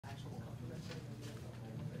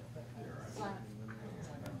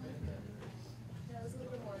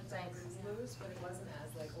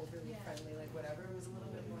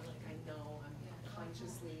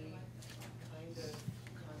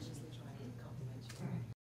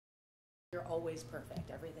you're always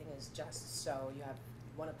perfect. Everything is just so. You have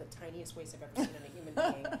one of the tiniest waists I've ever seen in a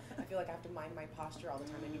human being. I feel like I have to mind my posture all the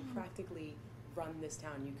time, and you practically run this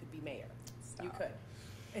town. You could be mayor. Stop. You could.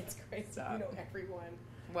 It's crazy. Stop. You know everyone.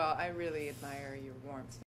 Well, I really admire your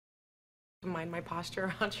warmth. Mind my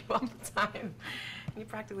posture around you all the time. You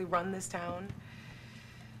practically run this town.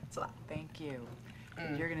 It's a lot. Thank you.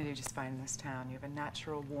 You're going to do just fine in this town. You have a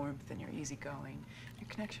natural warmth and you're easygoing. Your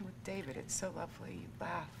connection with David, it's so lovely. You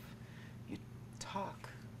laugh. You talk.